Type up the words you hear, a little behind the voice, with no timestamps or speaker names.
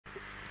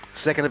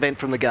Second event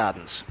from the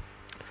Gardens.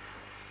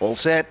 All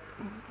set,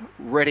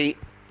 ready,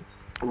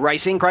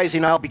 racing. Crazy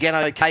and Old began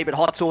okay, but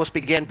Hot Sauce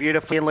began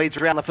beautifully and leads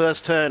around the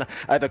first turn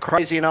over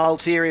Crazy and Old,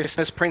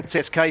 Seriousness,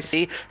 Princess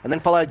Casey, and then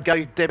followed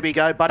Go Debbie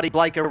Go, Buddy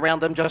Blake around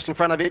them. Just in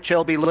front of it,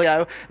 Shelby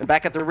Leo, and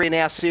back at the rear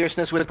now,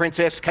 Seriousness with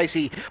Princess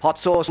Casey. Hot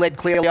Sauce led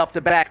clearly off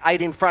the back,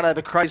 8 in front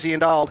over Crazy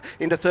and Old.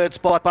 Into third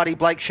spot, Buddy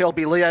Blake,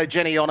 Shelby Leo,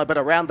 Jenny on a bit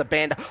around the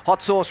bend.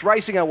 Hot Sauce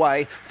racing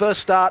away. First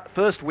start,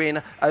 first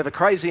win over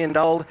Crazy and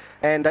Old,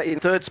 and in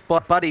third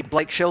spot, Buddy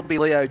Blake, Shelby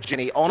Leo,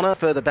 Jenny Honor.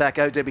 Further back,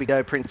 Go Debbie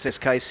Go, Princess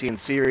Casey, and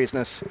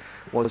Seriousness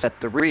was at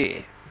the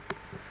rear.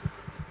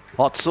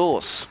 Hot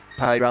Sauce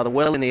paid rather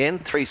well in the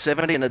end,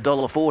 $3.70 and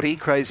 $1.40.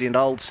 Crazy and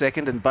Old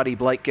second, and Buddy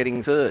Blake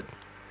getting third.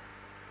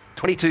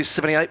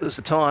 22.78 was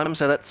the time,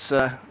 so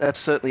that's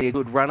certainly a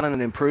good run and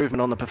an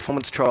improvement on the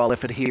performance trial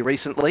effort here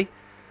recently.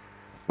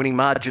 Winning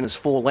margin is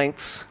 4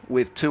 lengths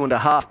with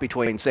 2.5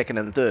 between second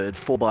and third,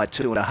 4 by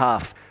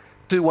 2.5.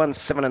 2, 1,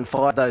 7 and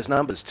 5, those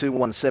numbers, 2,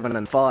 1, 7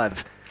 and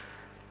 5.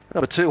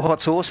 Number 2,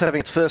 Hot Sauce, having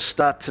its first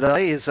start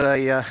today, is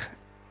a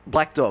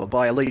Black Dog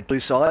by Elite Blue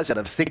Size out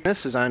of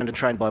Thickness, is owned and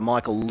trained by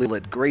Michael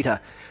Lillard. Greeter,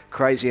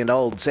 Crazy and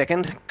Old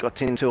second.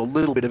 Got into a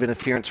little bit of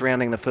interference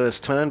rounding the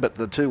first turn, but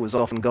the 2 was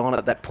often gone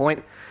at that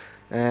point.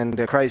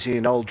 And Crazy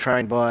and Old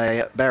trained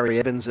by Barry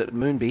Evans at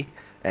Moonby.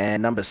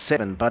 And number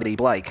 7, Buddy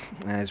Blake,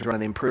 has run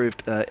an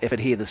improved effort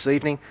here this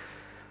evening.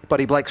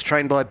 Buddy Blake's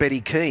trained by Betty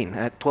Keane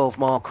at 12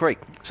 Mile Creek.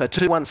 So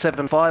 2, 1,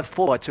 7, 5,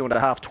 4 by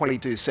 2.5,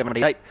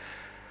 22.78.